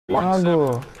मांगो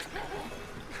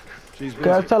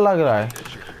कैसा लग रहा है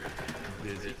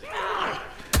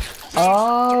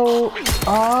आओ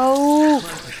आओ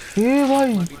ये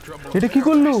भाई এটা কি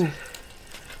করলো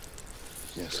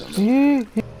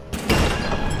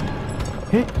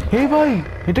हे भाई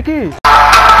এটা কি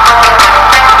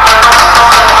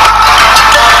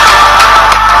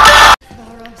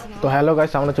তো হ্যালো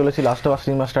গাইস আমরা চলেছি লাস্ট অফ আস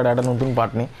রিমাস্টার্ড একটা নতুন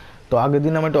পার্ট নিয়ে তো আগের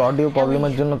দিন আমি একটা অডিও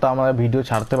প্রবলেমের জন্য তো আমরা ভিডিও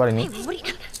ছাড়তে পারিনি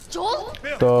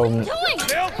তো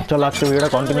চলো আজকে ভিডিওটা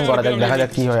কন্টিনিউ করা যাক দেখা যাক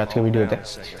কি হয় আজকে ভিডিওতে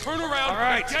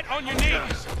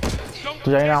তো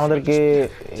জানি না আমাদেরকে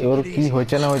ওর কি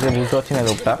হয়েছে না হয়েছে বুঝতে পারছি না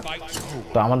লোকটা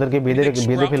তো আমাদেরকে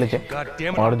বেঁধে ফেলেছে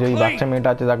আর যে বাচ্চা মেয়েটা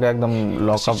আছে তাকে একদম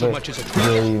লক আপে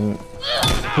যে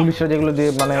পুলিশরা যেগুলো দিয়ে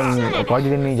মানে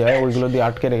কয়েকদিন নিয়ে যায় ওইগুলো দিয়ে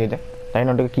আটকে রেখেছে তাই না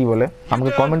ওটাকে কি বলে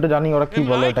আমাকে কমেন্টে জানি ওরা কি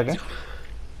বলে এটাকে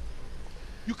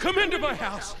You come into my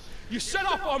house, you set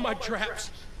off all my traps,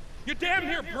 you damn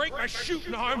near break my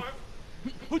shooting arm.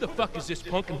 Who the fuck is this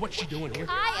punk and what's she doing here?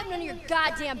 I am none of your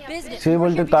goddamn business. সে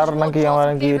বলতে তার নাকি আমার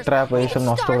নাকি trap এইসব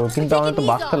নষ্ট করবে কিন্তু আমাদের তো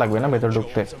বাঁচতে লাগবে না ভেতর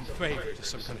ঢুকতে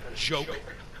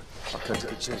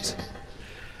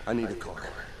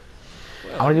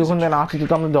আমরা যখন না আসছি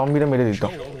তো আমরা জম্বিরা মেরে দিত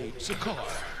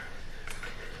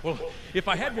Well, if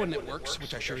I had one that works,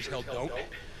 which I sure as hell don't,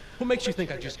 what makes you think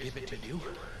I just give it to you?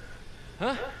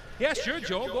 Huh? Yeah, sure,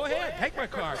 Joel. Go ahead. Take my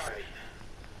card.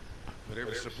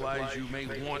 Whatever supplies you may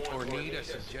want or need, I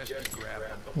suggest you grab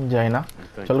them. যাই না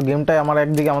চলো গেমটাই আমার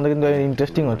একদিকে আমাদের কিন্তু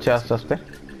interesting হচ্ছে আস্তে আস্তে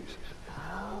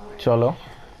চলো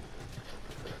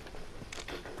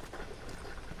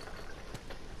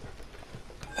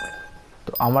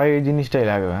তো আমার এই জিনিসটাই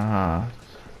লাগবে হ্যাঁ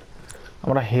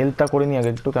আমরা হেলথটা করে নিই আগে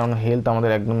একটু কারণ হেলথ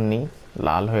আমাদের একদম নেই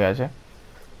লাল হয়ে আছে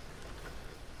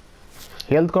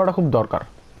হেলথ করাটা খুব দরকার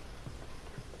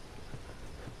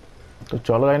তো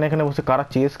চলো যাই না এখানে বসে কারা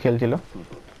চেস খেলছিল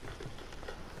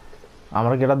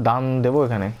আমরা কি এটা দান দেবো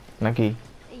এখানে নাকি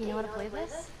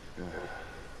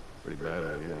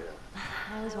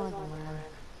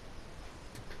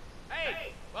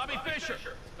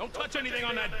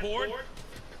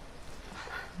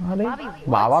আরে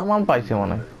বাবার মান পাইছে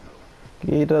মনে হয় কি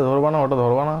এটা ধরবা না ওটা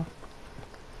ধরবা না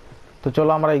তো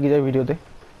চলো আমরা এগিয়ে যাই ভিডিওতে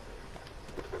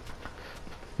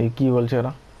এই কি বলছে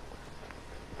এরা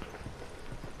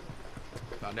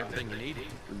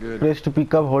press to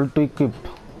pick up hold to equip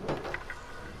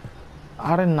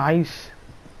আরে নাইস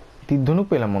তীরধনুক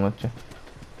পেলাম মনে হচ্ছে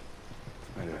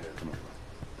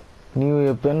নিউ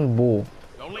ওয়েপন বো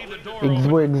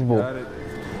এক্সবো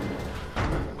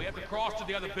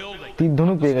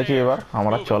তীরধনুক পেয়ে গেছি এবার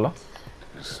আমরা চলো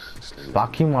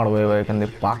পাখি মারবো এবার এখান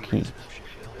থেকে পাখি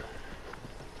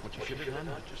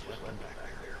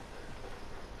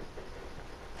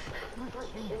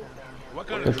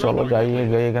তো চলো যাই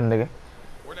এখান থেকে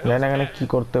জানি না এখানে কি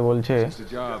করতে বলছে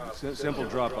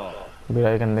বেড়া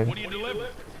এখান থেকে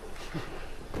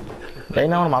তাই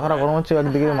না আমার মাথাটা গরম হচ্ছে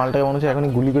একদিকে মালটাকে মনে হচ্ছে এখনই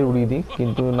গুলি করে উড়িয়ে দিই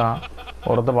কিন্তু না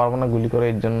ওরা তো পারবো না গুলি করে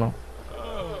এর জন্য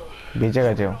বেঁচে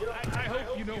গেছে ও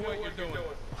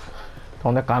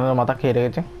তোমাদের কানের মাথা খেয়ে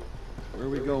রেখেছে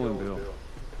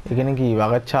এখানে কি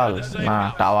বাঘের ছাল না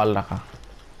টাওয়াল রাখা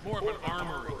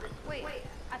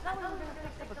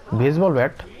বেসবল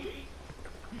ব্যাট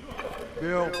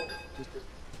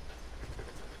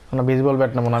না বেসবল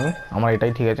ব্যাট নেবো না আমি আমার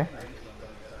এটাই ঠিক আছে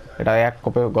এটা এক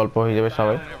কপে গল্প হয়ে যাবে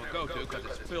সবাই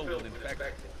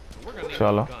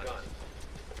চলো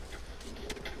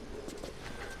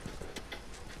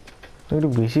তুমি একটু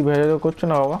বেশি ভেজা করছো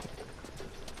না বাবা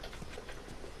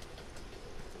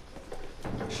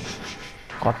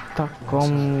কথা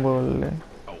কম বললে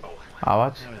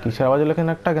আওয়াজ কিসের আওয়াজ হলো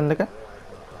এখানে একটা এখান থেকে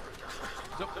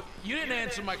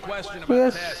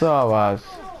आवाज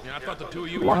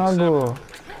मांगो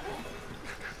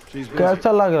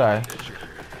कैसा लग रहा है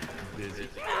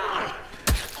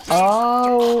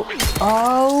आओ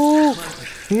आओ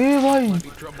ये भाई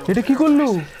এটা কি করলো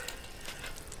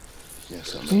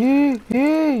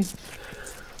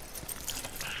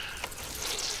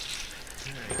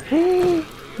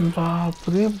বাপ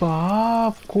রে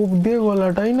বাপ কোপ দিয়ে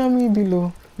গলাটাই নামিয়ে দিল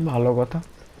ভালো কথা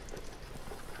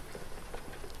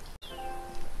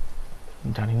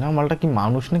জানি না মালটা কি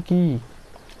মানুষ নাকি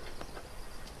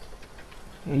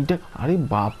এইটা আরে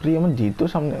বাপরে আমার যেত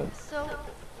সামনে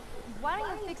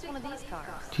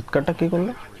চিৎকারটা কে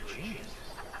করলো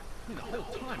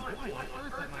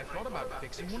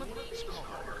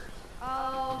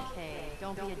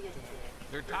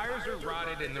Their tires are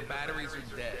rotted and their batteries are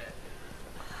dead.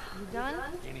 You done?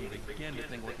 Can't even begin to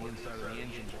think what the inside of the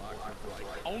engine blocks look like.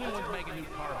 Only ones making new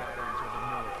car batteries are the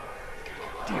military.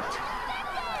 Damn it.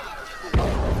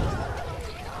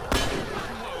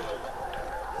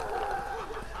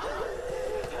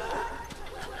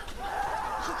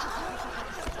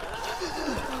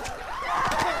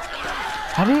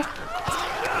 अरे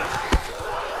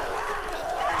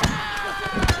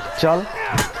चल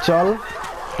चल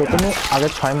তোকে নিয়ে আগে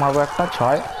 6 মারবো একটা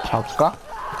 6 ছক্কা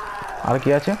আর কি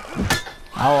আছে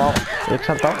आओ आओ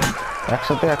একসাথে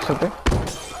একসাথে একসাথে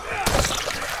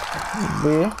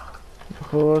बे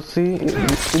होसी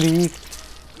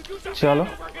चलो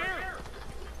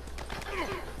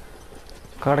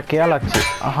कर क्या लगता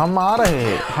हम आ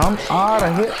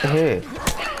रहे हैं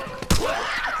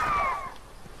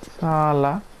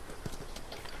साला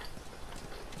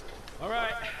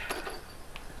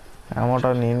एमोटा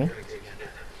नहीं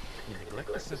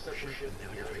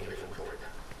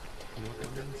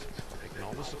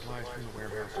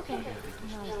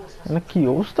ना की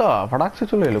अवस्था फटाक से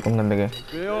चले लो कौन देंगे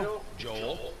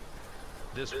Joel,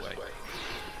 this way.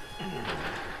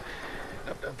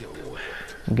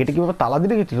 गेट की बाबा ताला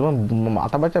दिले गेছিস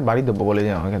মাথা বাচ্চা বাড়ি দেব বলে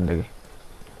যে এখান থেকে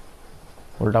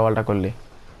উল্টা পাল্টা করলি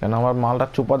কেন আমার মালটা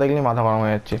চুপা দেখলি মাথা গরম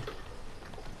হয়ে যাচ্ছে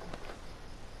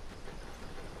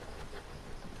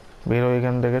বের হই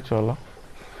এখান থেকে চলো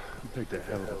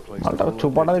মালটা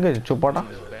চুপাটা দেখেছিস চুপাটা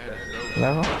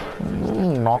দেখো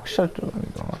নকশা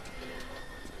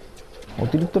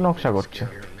অতিরিক্ত নকশা করছে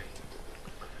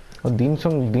ও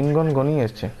দিনগণ গনিয়ে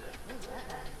আসছে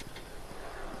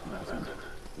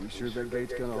You sure that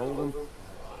gate's gonna hold him?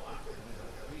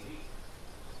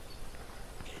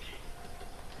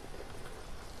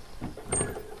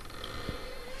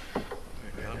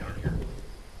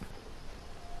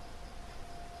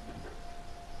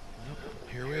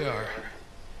 Here we are.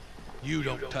 You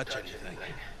don't touch anything.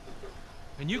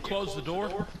 And you close the door?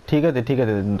 ঠিক আছে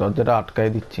দরজাটা আটকাই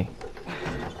দিচ্ছি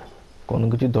কোনো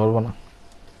কিছু ধরবো না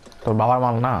তোর বাবার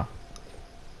মাল না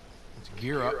Let's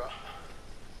gear up.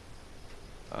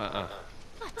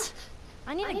 What?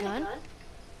 I need a gun.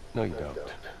 No, you don't.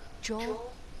 Joel,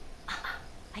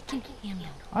 I can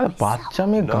handle আরে বাচ্চা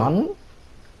মেয়ে গান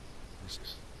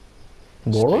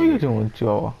বড় হয়ে গেছে মনে হচ্ছে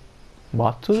বাবা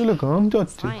বাচ্চা ছেলে গান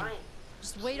চাচ্ছে Fine.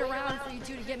 Just wait around for you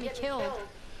two to get me killed.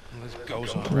 This goes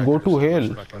on Go record to as the hell.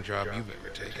 most fucking job you've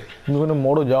ever taken. তুমি ওখানে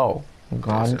মরো যাও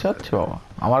গান চাচ্ছে বাবা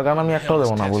আমার গান আমি একটাও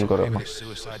দেবো না ভুল করে Maybe this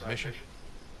suicide mission.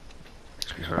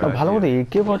 ভালো করে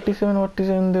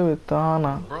AK-47 দেবে তা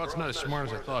না Broad's not as smart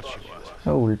as I thought she was.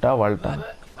 উল্টা পাল্টা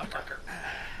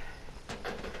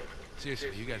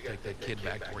Seriously, you gotta take that kid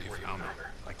back to where you found her.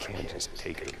 I can't just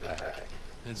take her back.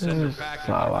 And send her back and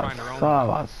সাবাস find her own.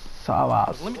 সাবাস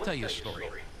সাবাস Let me tell you a story.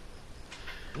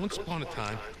 Once upon a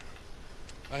time,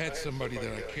 I had somebody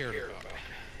that I cared about.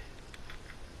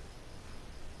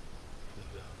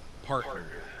 Partner.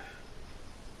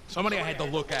 Somebody I had to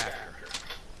look after.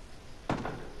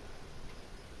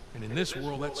 And in this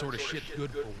world, that sort of shit's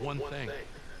good for one thing.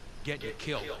 Get you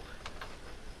killed.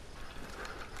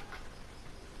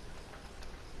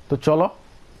 তো চলো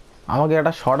আমাকে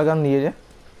একটা short gun দিয়ে যে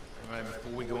Alright,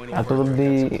 before we go any এত further, অব্দি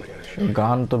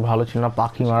গান তো ভালো ছিল না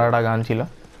পাখি মারাটা গান ছিল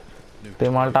তো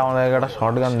এই মালটা আমাদের একটা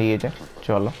শর্ট গান দিয়েছে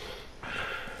চলো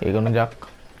এগোনো যাক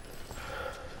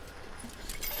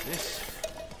this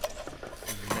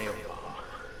is a nail bomb.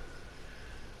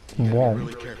 Bomb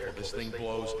Really careful. This thing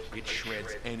blows, it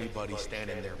shreds anybody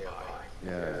standing nearby.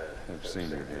 Yeah, I've seen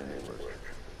your handiwork.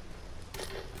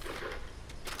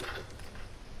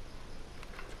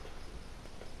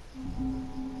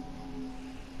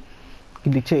 কি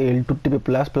দিচ্ছে L2 টিপে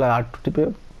প্লাস R2 টিপে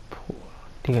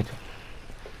ঠিক আছে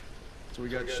So we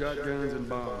got shotguns and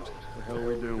bombs. What the hell are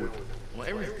we doing with them? Well,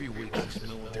 every few weeks, this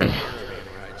military caravan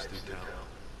rides through town.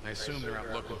 I assume they're out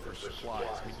looking for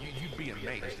supplies. I mean, you'd be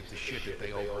amazed at the shit that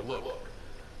they overlook.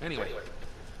 Anyway,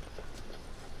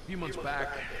 a few months back,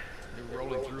 they were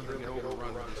rolling through, they get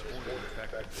overrun with this horde of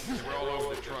infected. They were all over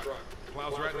the truck.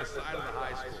 Plows right in the side of the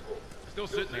high school. Still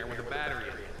sitting there with the battery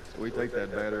in it. So we take that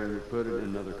battery and we put it in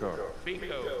another car.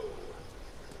 Bingo.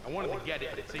 I wanted to get it,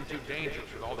 but it seemed too dangerous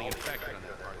with all the infected in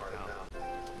that part of town.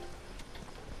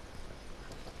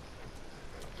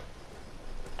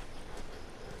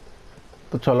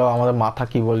 তো চলো আমাদের মাথা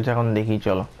কি বলছে এখন দেখি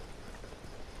চলো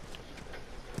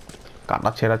কাটা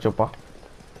ছেঁড়া চোপা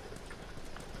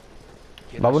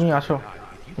বাবুনি আসো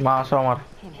মা আসো আমার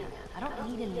Hey man, I don't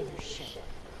need any of your shit.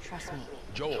 Trust me.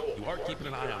 Joel, you are keeping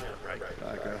an eye on her, right?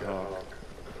 Like a hawk.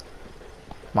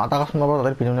 মাথা কাজ শুনবো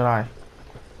তাদের পিছনে আয়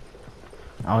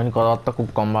আমি কথাবার্তা খুব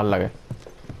কম ভালো লাগে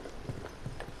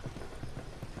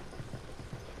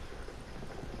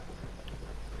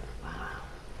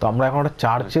তো আমরা এখন একটা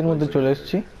চার্চের মধ্যে চলে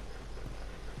এসেছি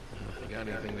If you got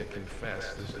anything to confess,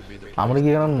 this would be the আমরা কি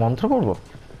এখানে মন্ত্র করবো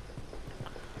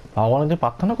ভগবানের যে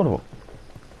প্রার্থনা করবো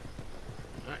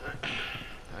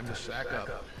time to sack up.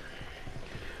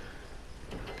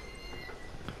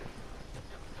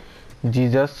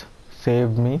 Jesus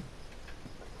save me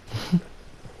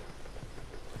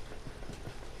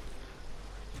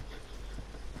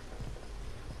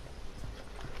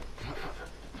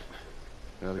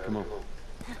Ellie, come on.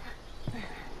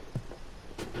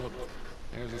 Look,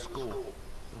 there's a school.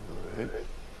 Right.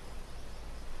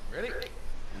 Ready?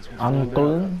 Uncle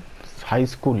high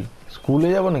school, স্কুলে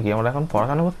যাবো নাকি আমরা এখন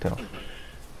পড়াশোনা করতে হবে?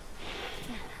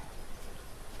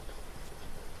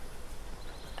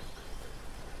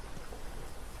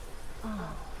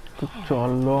 তো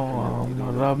চলো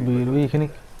আমরা বেরোই। এখানে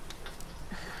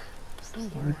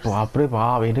বাপরে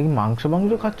বাপ, এটা কি মাংস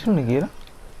মাংস খাচ্ছিল নাকি এরা?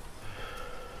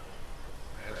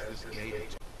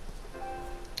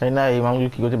 তাই না, এই মাংসগুলো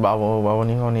কি করছে?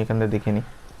 বাবুনি হনি এখান থেকে দেখে নি।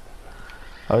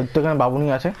 ওই তো এখানে বাবুনি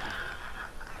আছে,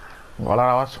 গলার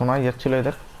আওয়াজ শোনাই যাচ্ছিল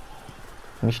এদের।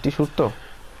 মিষ্টি সুর তো।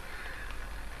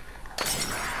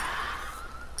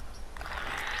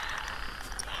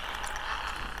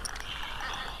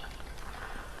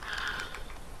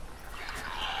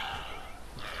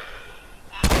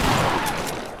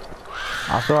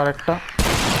 আসো,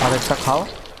 আরেকটা খাও।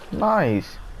 নাইস।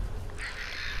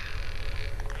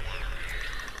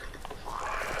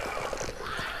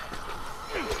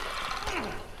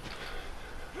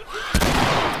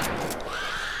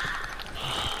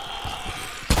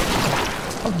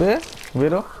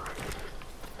 বেরো।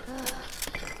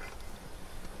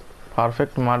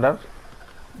 Perfect murder.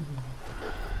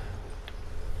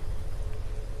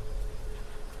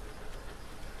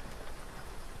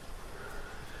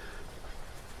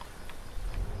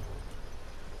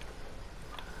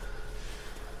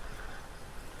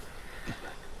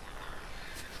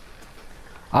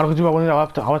 আর কিছু পাবো না,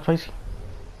 আওয়াজ পাইছি।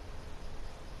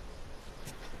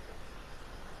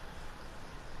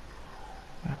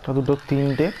 একটা দুটো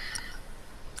তিনটে।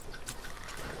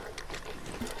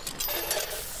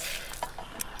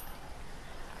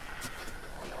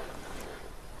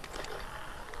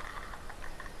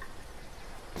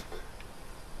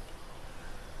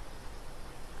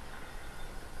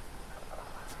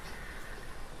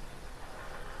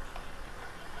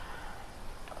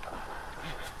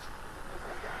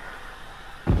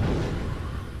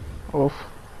 ওফ,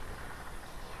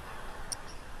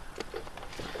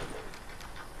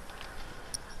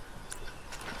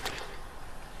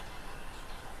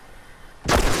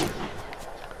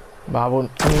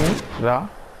 বাবুনিরা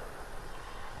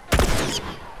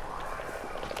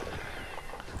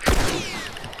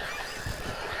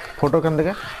ফটো এখান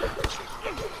থেকে।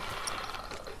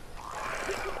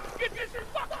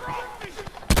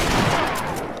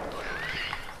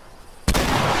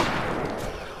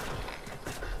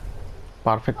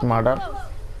 Perfect murder.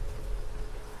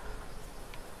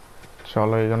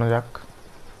 চলো এগোনো যাক।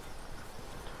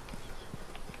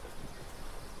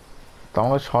 তো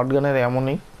আমাদের শর্ট গানের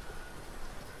এমনই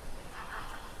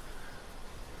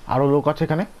আরো লোক আছে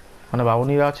এখানে, মানে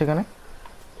বাবুনিরা আছে এখানে।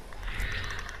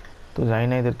 তো জানি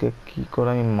না এদেরকে কি করে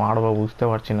আমি মারবো, বুঝতে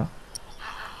পারছি না।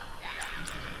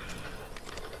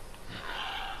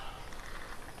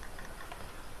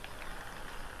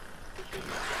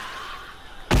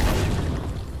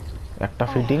 একটা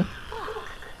ফিটিং।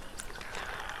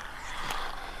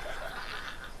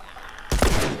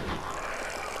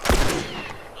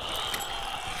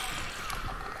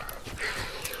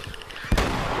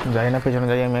 যাই না, পেছনে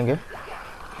যাই আমি আগে।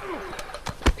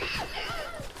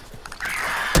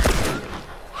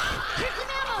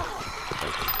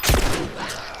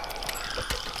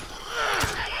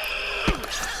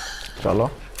 চলো,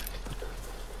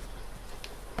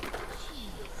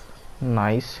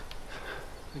 নাইস।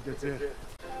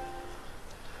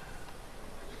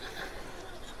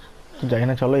 যাই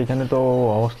না, চলো। এখানে তো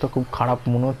অবস্থা খুব খারাপ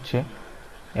মনে হচ্ছে।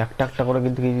 একটা একটা করে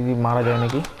কিন্তু যদি মারা যায়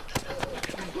নাকি।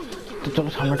 তো চলো,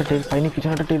 সামনেটা টের পাইনি,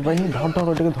 পিছনেটা টের পাইনি। ধরো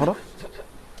ওটাকে ধরো।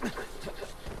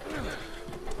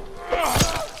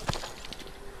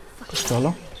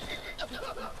 চলো,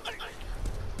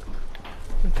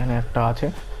 এখানে একটা আছে,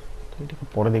 এটাকে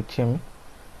পরে দেখছি আমি।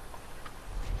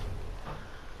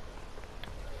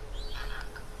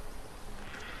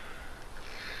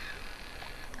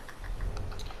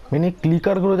 মানে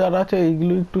ক্লিকারগুলো যারা আছে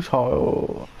এইগুলো একটু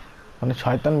মানে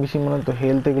শয়তান বেশি, মানে তো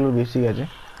হেলথ এগুলো বেশি আছে,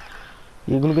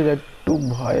 এগুলোকে যা একটু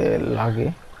ভয় লাগে।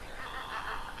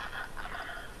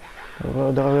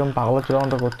 দেখা যাবে পাগল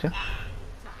চূড়ামটা করছে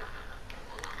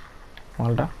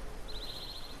মালটা।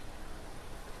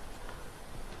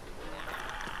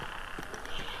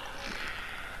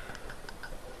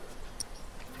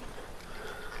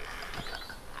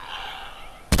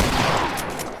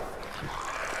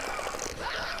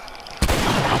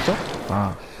 আচ্ছা,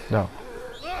 হ্যাঁ যাও।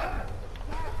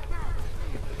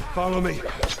 Follow me.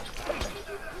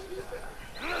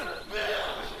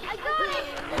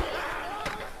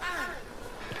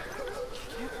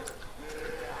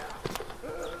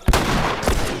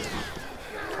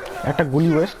 একটা গুলি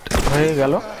ওয়েস্ট হয়ে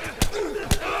গেল।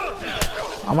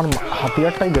 আমার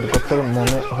হাতিয়ারটাই বের করতে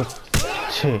মনে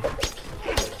হচ্ছে।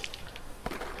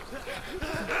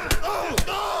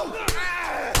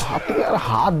 হাতিয়ার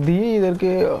হাত দিয়ে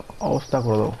এদেরকে অবস্থা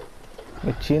করে দেবো।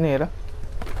 চেনে এরা।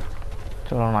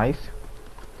 চলো নাইস।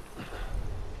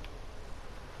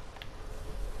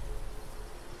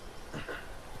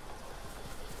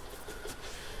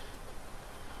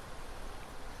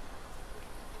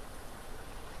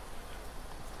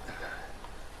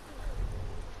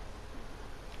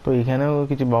 তো এখানেও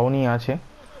কিছু বাউনি আছে।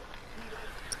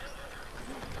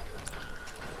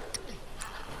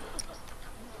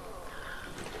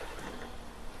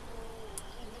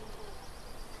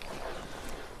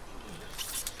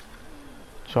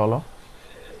 চলো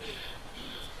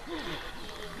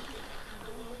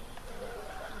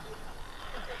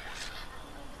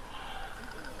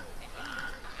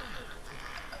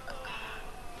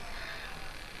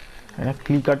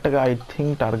ক্লিকারটাকে আই থিঙ্ক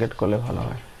টার্গেট করলে ভালো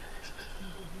হয়।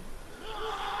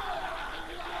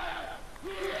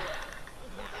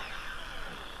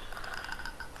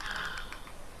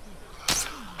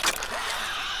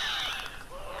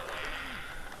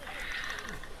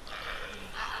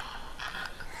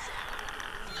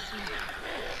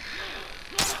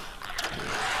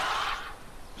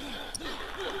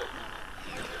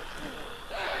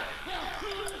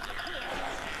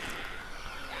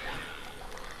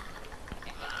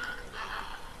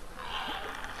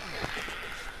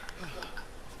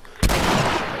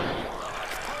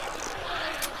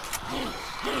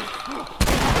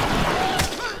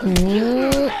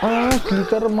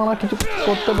 ক্লিকার মারা কিছু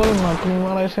করতে পারো না তুমি,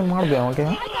 মারা এসে মারবে আমাকে।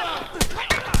 হ্যাঁ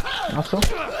আসো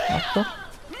আসো।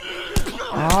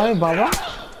 আরে বাবা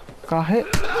কাহে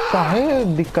কাহে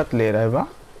দিক্কত লে রা বা।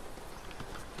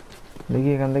 দেখি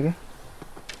এখান থেকে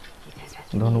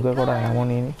ধনুকে করা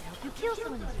এমনই নি।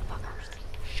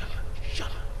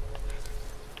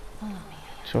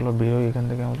 চলো বেরোই এখান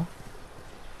থেকে আমরা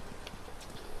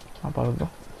আপাতত।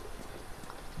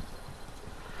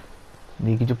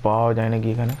 দিয়ে কিছু পাওয়া যায় নাকি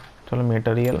এখানে। চলো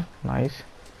মেটেরিয়াল নাইস,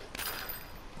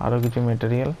 আরো কিছু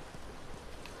মেটেরিয়াল,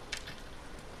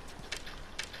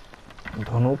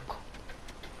 ধনুক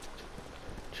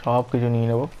সব কিছু নিয়ে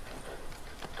নেব।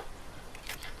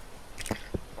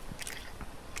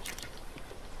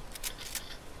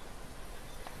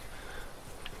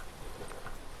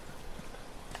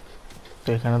 তো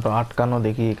এখানে তো আটকানো,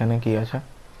 দেখি এখানে কি আছে।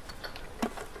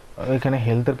 এখানে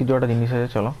হেলথের কিছু একটা জিনিস আছে,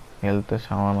 চলো হেলথের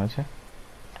সামান আছে।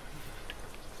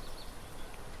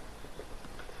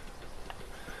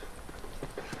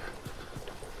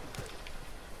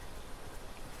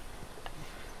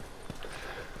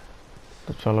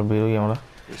 তো চলো বেরোই আমরা।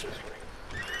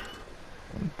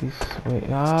 This way.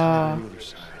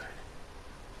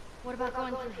 What about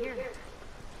going through here?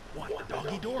 What, the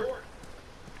doggy door?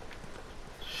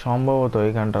 সম্ভবত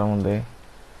এইখানটার মধ্যে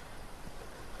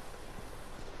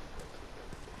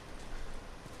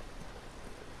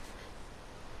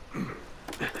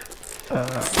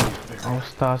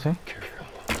অবস্থা আছে।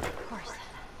 Of course.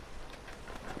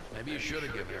 Maybe you should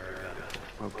have given her a gun.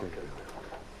 Okay.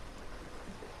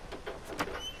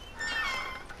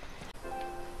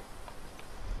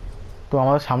 তো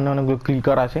আমাদের সামনে অনেকগুলো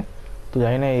ক্লিকার আছে, তো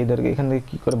জানি না এদেরকে এখান থেকে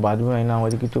কী করে বাঁচবে। হয় না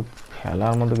আমাদের কিছু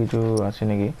ফেলার মতো কিছু আছে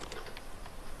নাকি।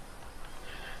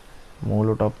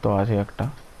 মৌলটপ তো আছে একটা।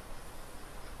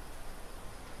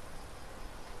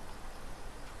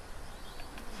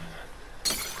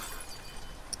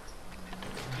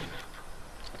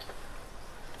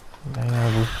 জানি না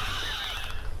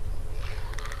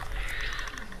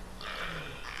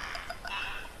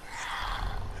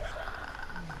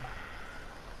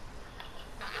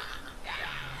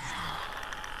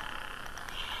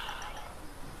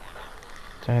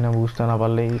চাই না, বুঝতে না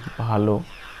পারলেই ভালো।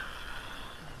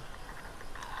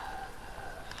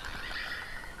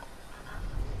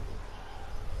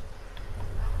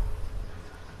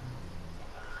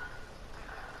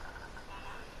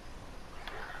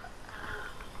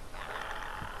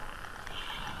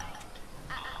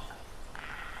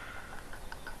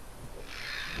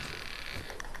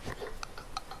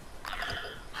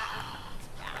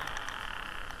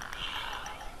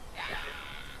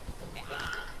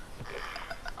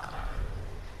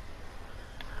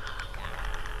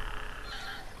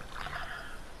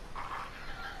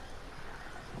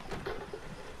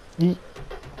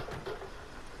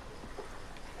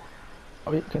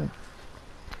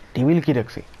 টেবিল কি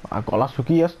রাখছি আর গলা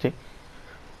শুকিয়ে আসছে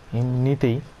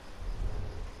এমনিতেই।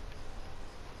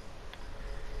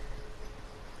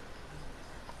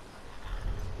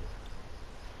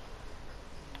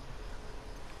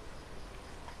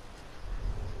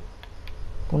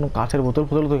 কোনো কাঁচের বোতল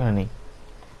ফোতল তো এখানে নেই।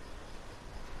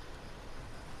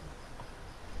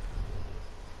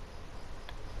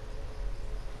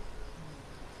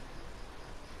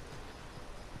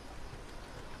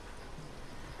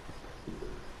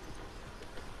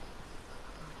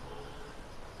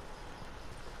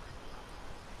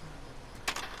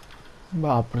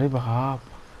 বাপরে বাপ,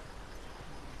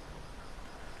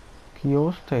 কি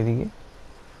অবস্থা এদিকে।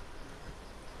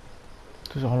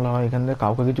 তো চল এখান থেকে,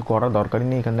 কাউকে কিছু করার দরকারই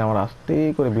নেই, এখান থেকে আমরা আস্তে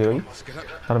করে বেরোই।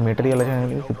 আর মেটেরিয়াল আছে এখানে,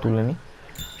 তুলে নিই।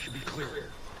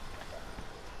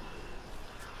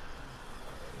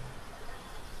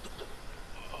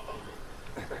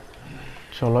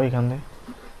 চলো এখান থেকে,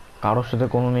 কারোর সাথে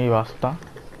কোনো নেই রাস্তা,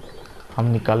 हम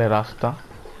निकाले रास्ता।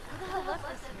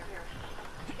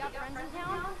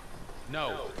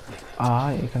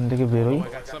 এখান থেকে বেরোই।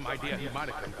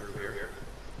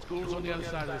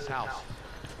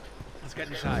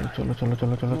 চলো চলো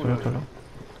চলো চলো চলো চলো।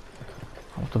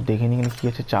 আমি তো দেখে নি কি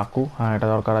আছে, চাকু, হ্যাঁ এটা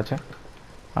দরকার আছে।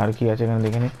 আর কি আছে এখানে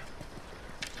দেখে নি,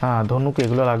 হ্যাঁ ধনুক,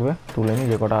 এগুলো লাগবে, তুলে নি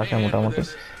যে কটা আছে মোটামুটি।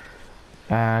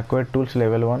 Coed tools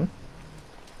level 1।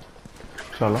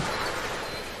 চলো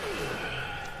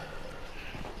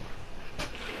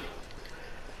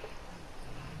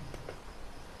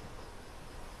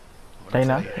তাই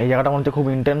না, এই জায়গাটা মনে হচ্ছে খুব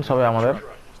ইন্টেন্স হবে আমাদের।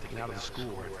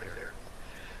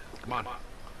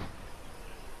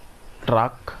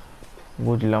 ট্রাক,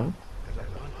 বুঝলাম।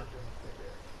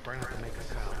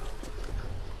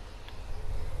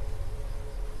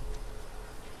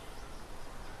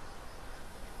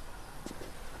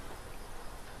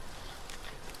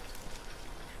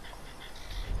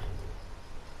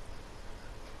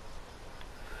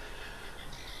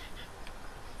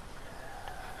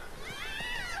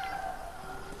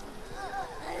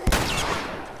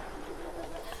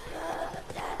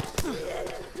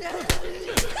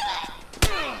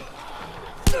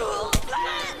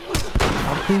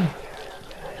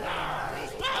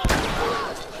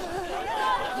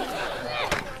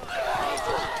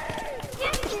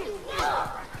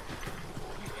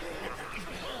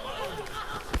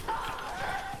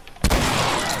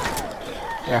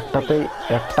 একটাতে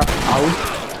একটা আউট,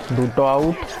 দুটো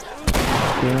আউট,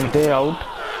 तीनटे आउट।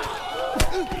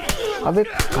 अबे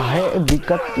काहे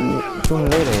दिक्कत तुम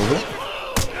ले रहे हो?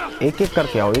 एक एक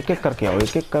करके आओ, एक एक करके आओ,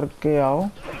 एक एक करके आओ,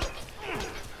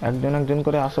 একজন একজন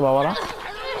করে আসো বাবারা।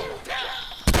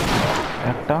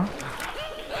 একটা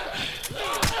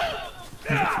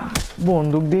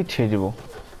বন্দুক দিয়ে ছেজবো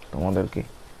তোমাদেরকে,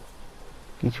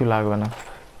 কিছু লাগবে না,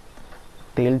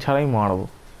 তেল ছাড়াই মারবো।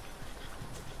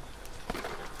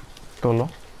 চলো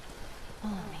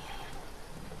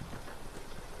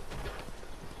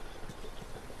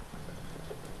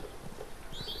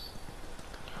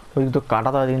ওই তো কাটা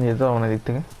তারা দিন যেতে হবে দিক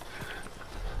থেকে।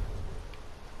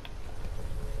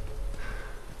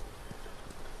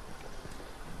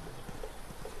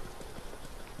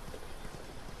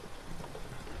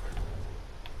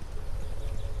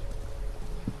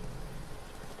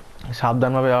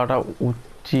 সাবধানভাবে যাওয়াটা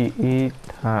উচিত।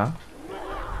 হ্যাঁ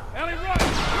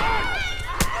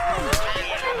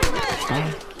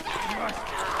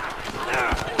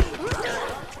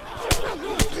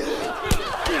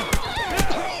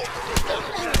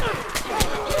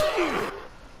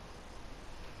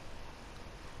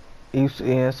Use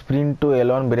a sprint to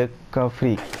L1 break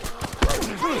free.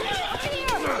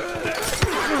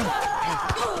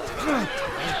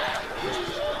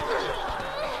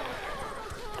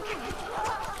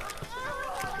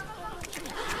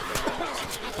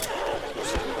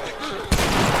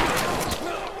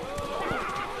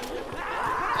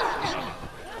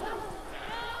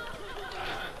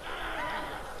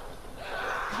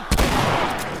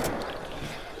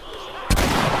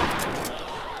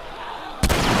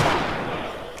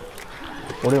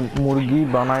 ওরে মুরগি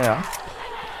বানায়া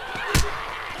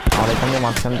আর এখানে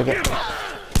মাঝখান থেকে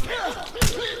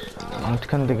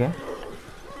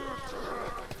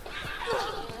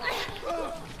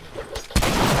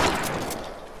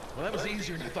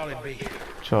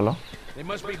চলো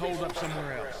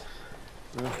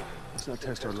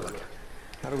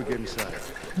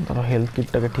ধরো হেলথ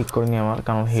কিটটাকে ঠিক করে নি আমার,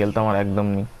 কারণ হেলথ আমার একদম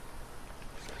নেই,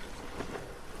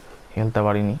 হেলথ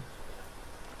বাড়িনি।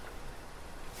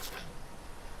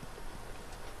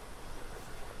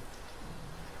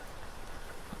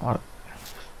 আর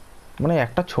মানে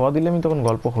একটা ছোঁয়া দিলে আমি তখন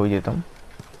গল্প হয়ে যেতাম,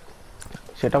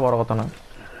 সেটা বড় কথা না।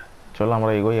 চলো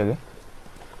আমরা এগোই আগে।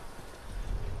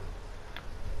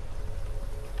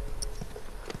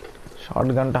 শর্ট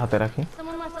গানটা হাতে রাখি।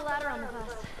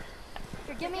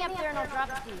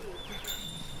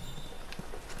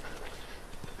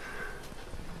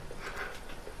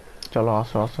 চলো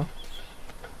আসো আসো।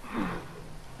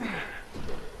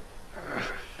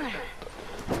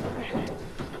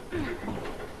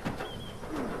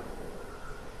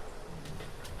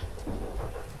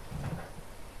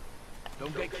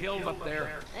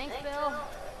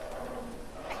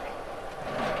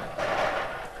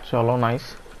 चलो नाइस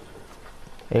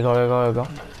एगो एगो एगो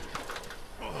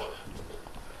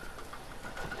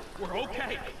We're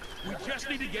okay. We just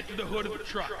need to get to the hood of the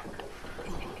truck.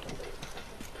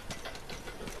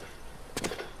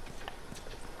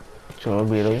 चलो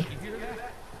बेरोई You hear that?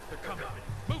 They're coming.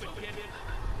 Move it, kid.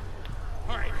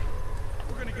 All right.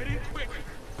 We're gonna get in quick.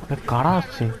 कारा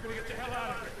आछे We're gonna get the hell out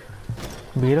of here.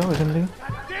 बेरो এখান থেকে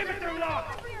Damn it, they're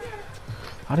locked.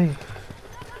 আরে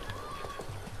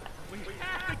We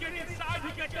have to get inside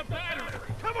to get the battery.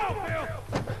 Come on, Bill.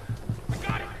 We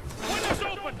got it. Window's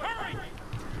open. Hurry.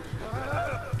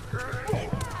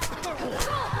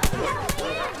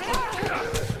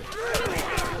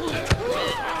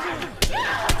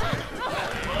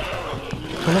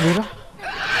 चलो बेरो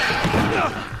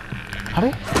अरे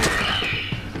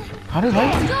अरे भाई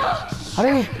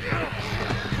अरे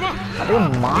अरे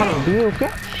मार दिए ओके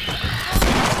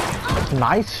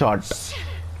नाइस शॉट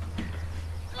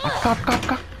अटका अटका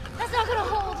अटका That's not gonna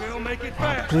hold. We'll make it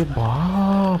fast. अरे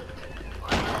बाप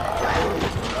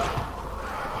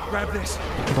Grab this.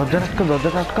 दर्जा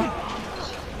अटका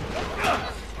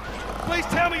Please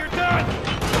tell me you're done.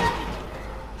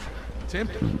 It's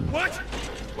empty. What?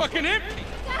 Fucking empty.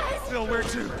 Bill, where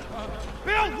to?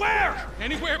 Bill, where?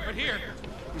 Anywhere but here.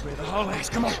 You read the hallways.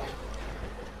 Come on.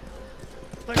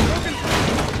 Like broken.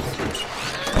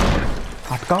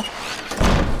 अटका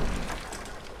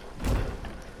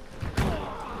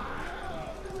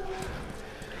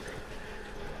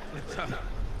Let's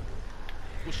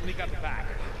we'll sneak out the back.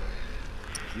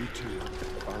 You two.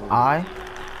 आए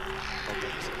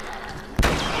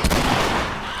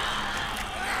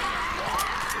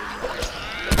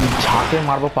ঝাঁকে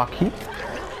মারবো পাখি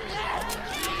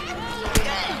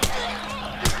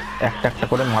একটা একটা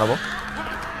করে মারবো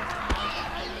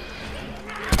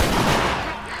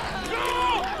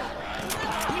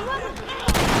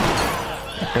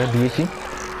একটা দিয়েছি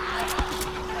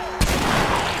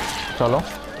চলো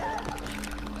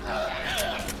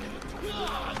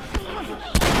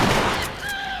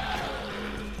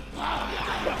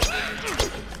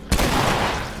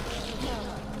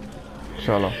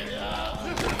चलो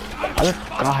अरे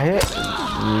काहे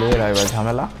ले रहा है भाई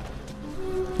झमेला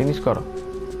फिनिश करो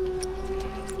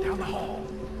Down the hall.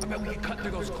 I bet we can cut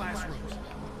through those classrooms.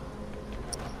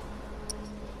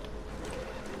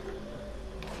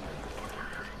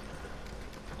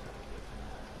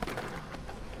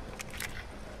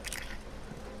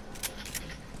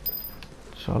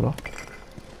 चलो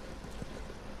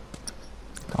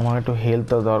আমার একটু হেলথ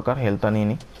দরকার হেলথটা নিয়ে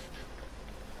নি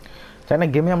তাই না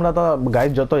গেমে আমরা তো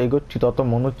গাইড যত এগোচ্ছি তত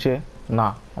মনে হচ্ছে না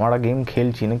আমরা গেম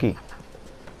খেলছি নাকি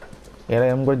এরা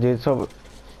এরকম করে যেসব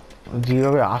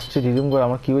যেভাবে আসছে যেরকম করে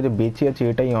আমার কী হয়েছে বেঁচে আছে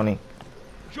এটাই অনেক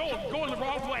Joel, going the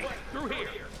wrong way. Through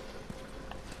here.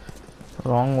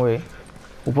 Wrong way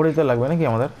উপরেই তো লাগবে নাকি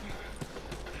আমাদের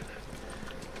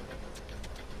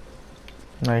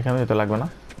না এখানে যেতে লাগবে না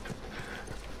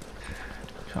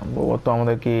সম্ভবত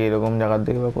আমাদেরকে এরকম জায়গার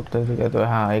দিকে বা করতে দিকে তো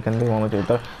হ্যাঁ এখান থেকে মনে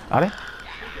হচ্ছে আরে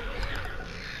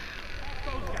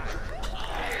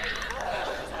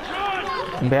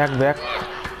बैक बैक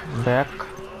बैक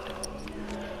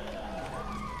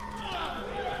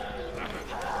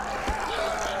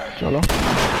चलो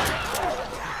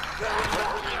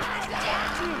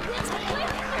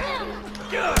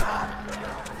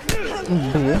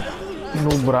बे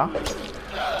नुब्रा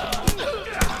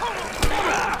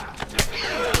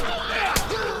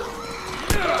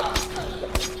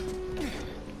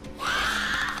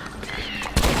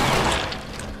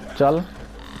चल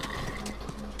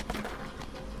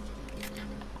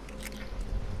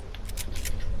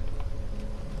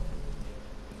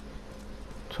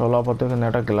चलो आपातत एखाने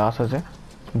एक ग्लास आछे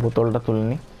बोतलटा तुले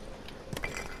नी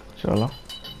चलो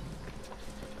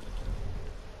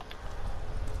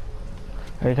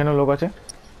एखाने लोक आछे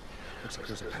Looks like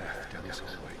there's a path down this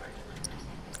hallway.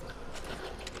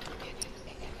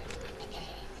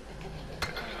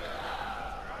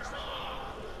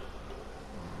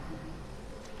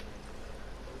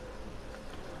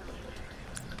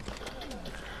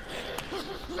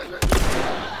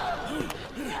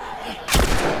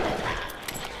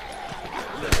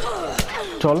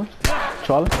 चल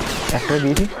चल एक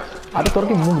दिएছি আরে তোর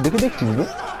কি মুখ দেখে দেখছিস রে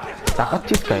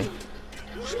তাকাচ্ছিস কাই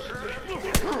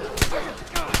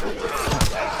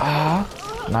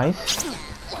नाइस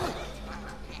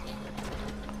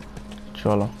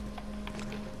चलो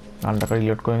गानटाকে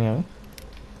রিলোড করে নি আমি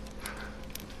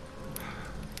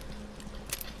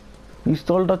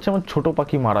পিস্তলটা হচ্ছে আমার ছোট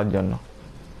পাখি মারার জন্য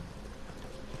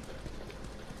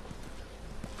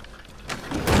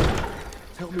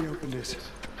Help me open this.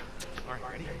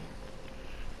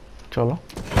 चलो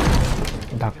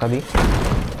धक्का दी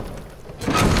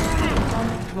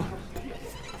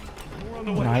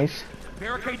নাইস।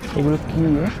 Barricade the এগুলো কি?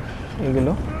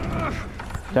 এগুলো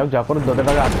যাও, যা করে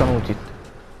দরজাটাকে আটকানো উচিত।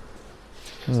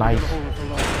 Nice.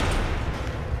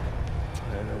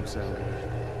 That don't sound good.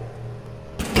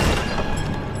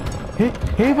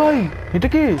 হে ভাই, এটা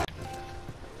কি?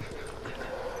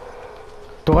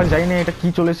 তো ভাই জানি না এটা কি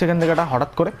চলে এসেছে এখান থেকে এটা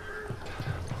হঠাৎ করে।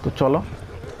 তো চলো,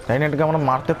 জানি না এটাকে আমরা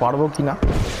মারতে পারবো কি না।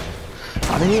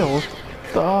 আরে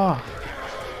অবস্থা,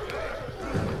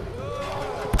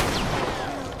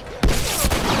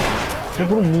 এটা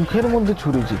পুরো মুখের মধ্যে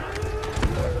ছুঁড়েছি।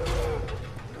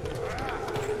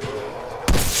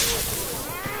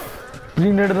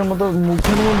 গ্রেনেডের মতো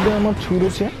মুখের মধ্যে আমার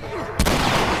ছুঁড়েছে।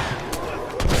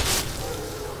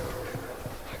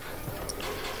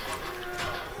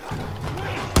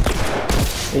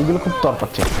 এইগুলো খুব তর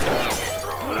পাচ্ছে।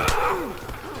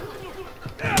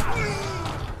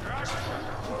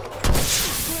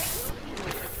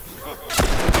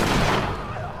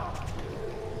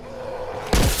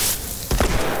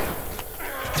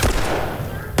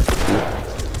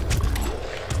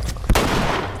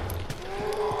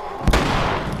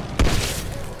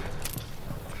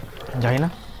 জানি না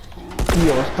কি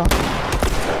অবস্থা।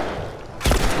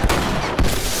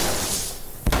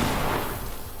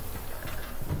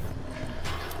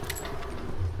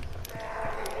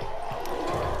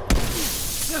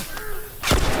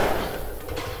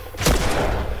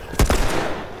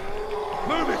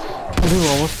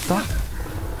 অবস্থা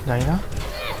জানি না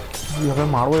কিভাবে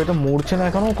মারবো, এটা মরছে না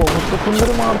এখনো। কতক্ষণ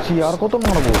ধরে মারছি, আর কত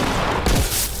মারবো?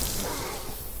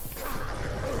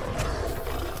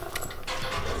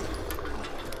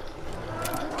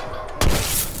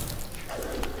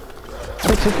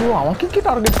 আরে সে কেউ আমাকে কি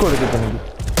টার্গেট করে দিতে নাকি?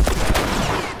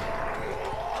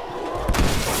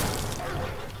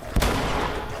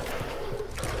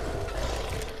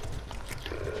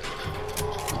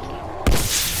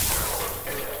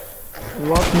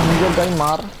 নিজের গাই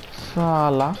মার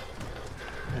শালা,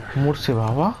 মরছে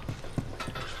বাবা।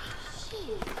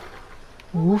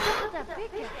 উফ,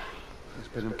 It's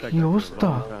been কি infected for a অবস্থা।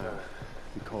 long time.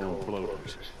 We call them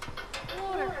bloaters.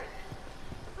 Water.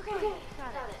 Okay,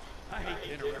 got it. I hate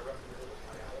dinner.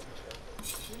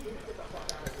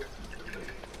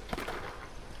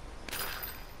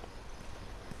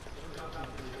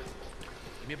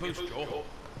 Give me a boost, Joel.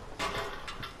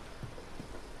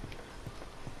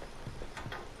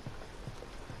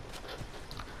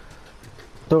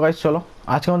 তো গাইস চলো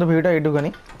আজকের মতো ভিডিওটা এইটুখানি।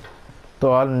 তো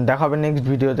আর দেখা হবে নেক্সট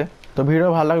ভিডিওতে। তো ভিডিও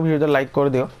ভালো লাগে ভিডিওতে লাইক করে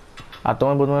দিও, আর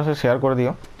তোমার বন্ধুদের সাথে শেয়ার করে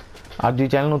দিও, আর যদি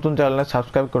চ্যানেল নতুন চ্যানেলে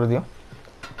সাবস্ক্রাইব করে দিও।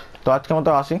 তো আজকের মতো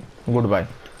আসি, গুড বাই।